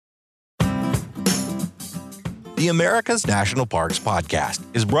The America's National Parks podcast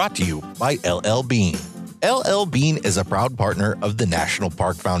is brought to you by LL Bean. LL Bean is a proud partner of the National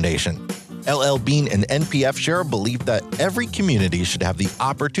Park Foundation. LL Bean and NPF share a belief that every community should have the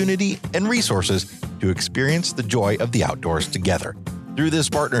opportunity and resources to experience the joy of the outdoors together. Through this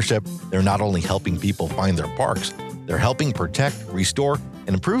partnership, they're not only helping people find their parks, they're helping protect, restore,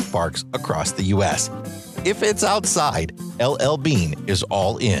 and improve parks across the U.S. If it's outside, LL Bean is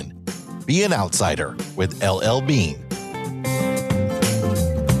all in. Be an outsider with LL Bean.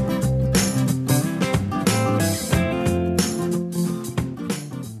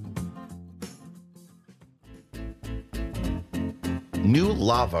 New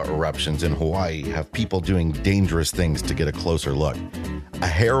lava eruptions in Hawaii have people doing dangerous things to get a closer look. A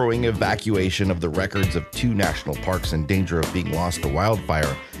harrowing evacuation of the records of 2 national parks in danger of being lost to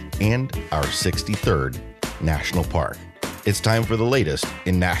wildfire, and our 63rd national park. It's time for the latest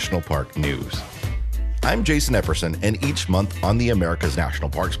in national park news. I'm Jason Epperson, and each month on the America's National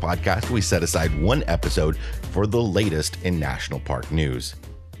Parks podcast, we set aside one episode for the latest in national park news.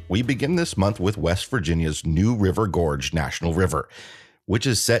 We begin this month with West Virginia's New River Gorge National River, which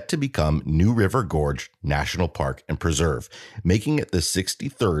is set to become New River Gorge National Park and Preserve, making it the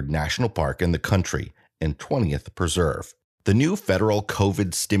 63rd national park in the country and 20th preserve. The new federal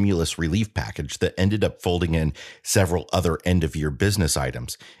COVID stimulus relief package that ended up folding in several other end-of-year business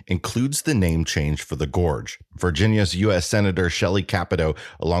items includes the name change for the gorge. Virginia's U.S. Senator Shelley Capito,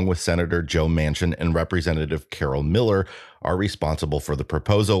 along with Senator Joe Manchin and Representative Carol Miller, are responsible for the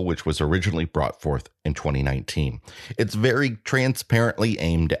proposal, which was originally brought forth in 2019. It's very transparently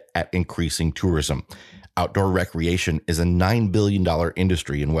aimed at increasing tourism. Outdoor recreation is a $9 billion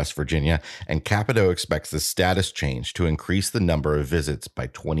industry in West Virginia, and Capito expects the status change to increase the number of visits by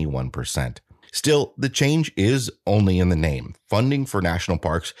 21%. Still, the change is only in the name. Funding for national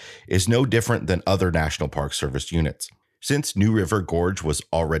parks is no different than other National Park Service units. Since New River Gorge was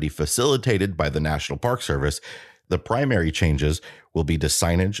already facilitated by the National Park Service, the primary changes will be to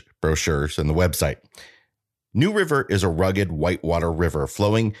signage, brochures, and the website. New River is a rugged whitewater river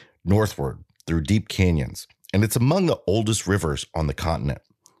flowing northward through deep canyons, and it's among the oldest rivers on the continent.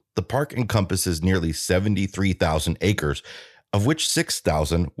 The park encompasses nearly 73,000 acres, of which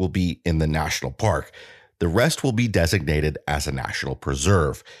 6,000 will be in the national park. The rest will be designated as a national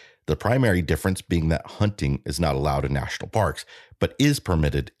preserve, the primary difference being that hunting is not allowed in national parks, but is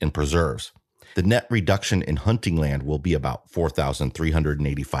permitted in preserves. The net reduction in hunting land will be about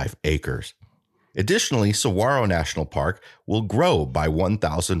 4,385 acres. Additionally, Saguaro National Park will grow by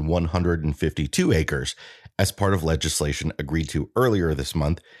 1,152 acres as part of legislation agreed to earlier this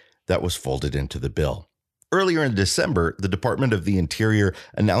month that was folded into the bill. Earlier in December, the Department of the Interior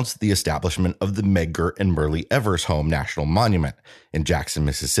announced the establishment of the Medgar and Myrlie Evers Home National Monument in Jackson,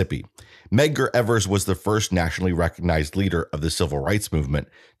 Mississippi. Medgar Evers was the first nationally recognized leader of the civil rights movement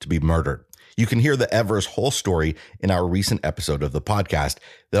to be murdered. You can hear the Evers whole story in our recent episode of the podcast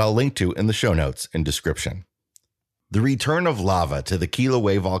that I'll link to in the show notes and description. The return of lava to the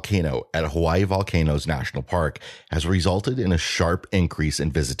Kilauea volcano at Hawaii Volcanoes National Park has resulted in a sharp increase in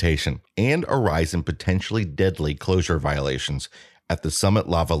visitation and a rise in potentially deadly closure violations at the Summit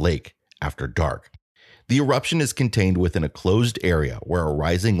Lava Lake after dark. The eruption is contained within a closed area where a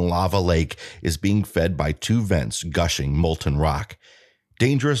rising lava lake is being fed by 2 vents gushing molten rock.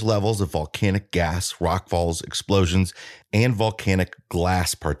 Dangerous levels of volcanic gas, rockfalls, explosions, and volcanic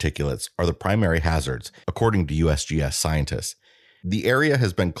glass particulates are the primary hazards, according to USGS scientists. The area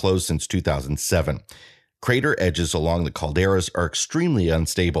has been closed since 2007. Crater edges along the calderas are extremely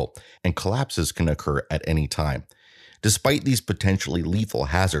unstable, and collapses can occur at any time. Despite these potentially lethal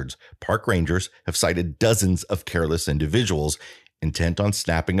hazards, park rangers have cited dozens of careless individuals intent on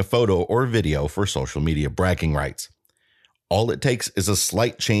snapping a photo or video for social media bragging rights. All it takes is a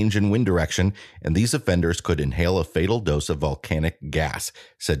slight change in wind direction, and these offenders could inhale a fatal dose of volcanic gas,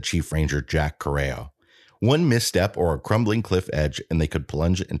 said Chief Ranger Jack Correo. One misstep or a crumbling cliff edge, and they could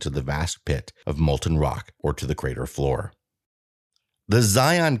plunge into the vast pit of molten rock or to the crater floor. The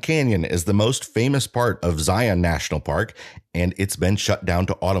Zion Canyon is the most famous part of Zion National Park, and it's been shut down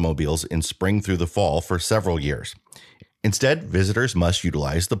to automobiles in spring through the fall for several years. Instead, visitors must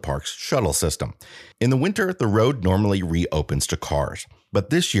utilize the park's shuttle system. In the winter, the road normally reopens to cars. But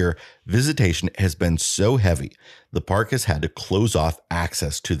this year, visitation has been so heavy, the park has had to close off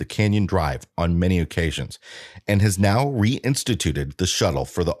access to the Canyon Drive on many occasions and has now reinstituted the shuttle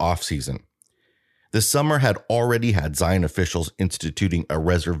for the off-season. This summer had already had Zion officials instituting a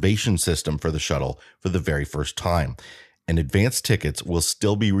reservation system for the shuttle for the very first time, and advance tickets will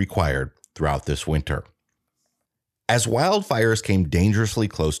still be required throughout this winter. As wildfires came dangerously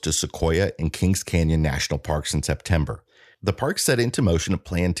close to Sequoia and Kings Canyon National Parks in September, the park set into motion a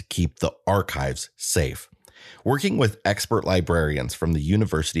plan to keep the archives safe. Working with expert librarians from the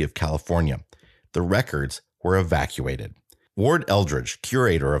University of California, the records were evacuated. Ward Eldridge,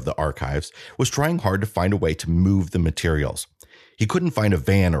 curator of the archives, was trying hard to find a way to move the materials. He couldn't find a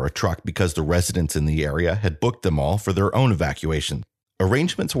van or a truck because the residents in the area had booked them all for their own evacuation.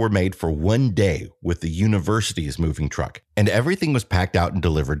 Arrangements were made for one day with the university's moving truck, and everything was packed out and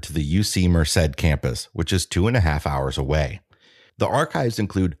delivered to the UC Merced campus, which is 2.5 hours away. The archives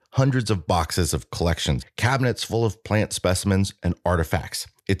include hundreds of boxes of collections, cabinets full of plant specimens, and artifacts.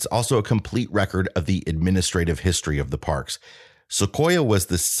 It's also a complete record of the administrative history of the parks. Sequoia was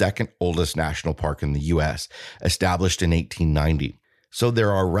the second oldest national park in the U.S., established in 1890, so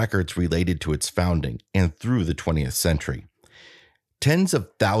there are records related to its founding and through the 20th century. Tens of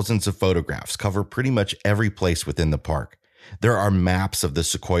thousands of photographs cover pretty much every place within the park. There are maps of the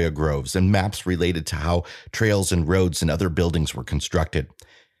Sequoia groves and maps related to how trails and roads and other buildings were constructed.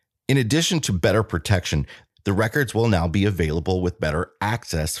 In addition to better protection, the records will now be available with better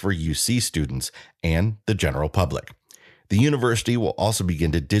access for UC students and the general public. The university will also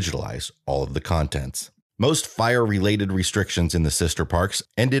begin to digitalize all of the contents. Most fire-related restrictions in the sister parks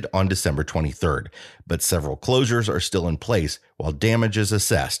ended on December 23rd, but several closures are still in place while damage is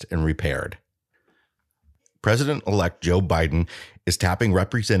assessed and repaired. President-elect Joe Biden is tapping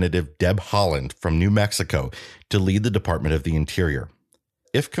Representative Deb Haaland from New Mexico to lead the Department of the Interior.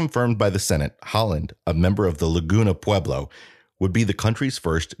 If confirmed by the Senate, Haaland, a member of the Laguna Pueblo, would be the country's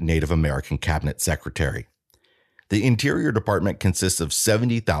first Native American cabinet secretary. The Interior Department consists of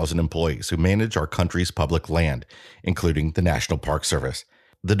 70,000 employees who manage our country's public land, including the National Park Service.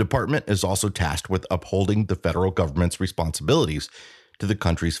 The department is also tasked with upholding the federal government's responsibilities to the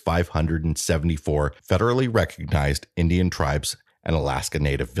country's 574 federally recognized Indian tribes and Alaska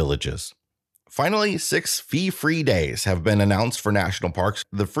Native villages. Finally, 6 fee-free days have been announced for national parks.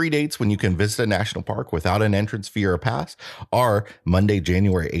 The free dates when you can visit a national park without an entrance fee or a pass are Monday,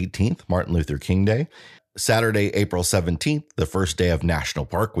 January 18th, Martin Luther King Day, Saturday, April 17th, the first day of National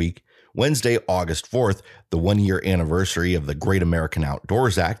Park Week, Wednesday, August 4th, the one-year anniversary of the Great American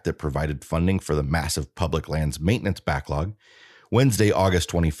Outdoors Act that provided funding for the massive public lands maintenance backlog, Wednesday, August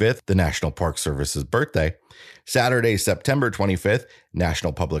 25th, the National Park Service's birthday, Saturday, September 25th,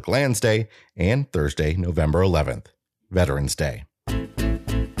 National Public Lands Day, and Thursday, November 11th, Veterans Day.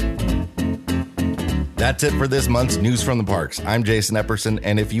 That's it for this month's News from the Parks. I'm Jason Epperson,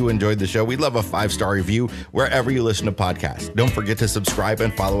 and if you enjoyed the show, we'd love a 5-star review wherever you listen to podcasts. Don't forget to subscribe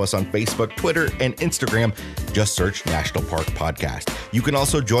and follow us on Facebook, Twitter, and Instagram. Just search National Park Podcast. You can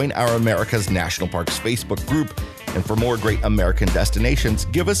also join our America's National Parks Facebook group. And for more great American destinations,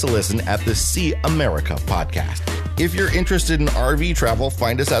 give us a listen at the See America podcast. If you're interested in RV travel,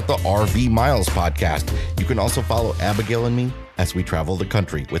 find us at the RV Miles podcast. You can also follow Abigail and me as we travel the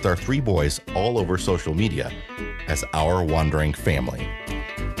country with our 3 boys all over social media as Our Wandering Family.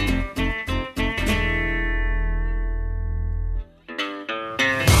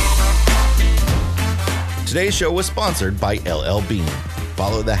 Today's show was sponsored by LL Bean.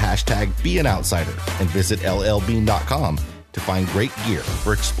 Follow the hashtag #BeAnOutsider and visit llbean.com to find great gear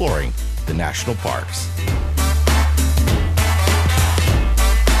for exploring the national parks.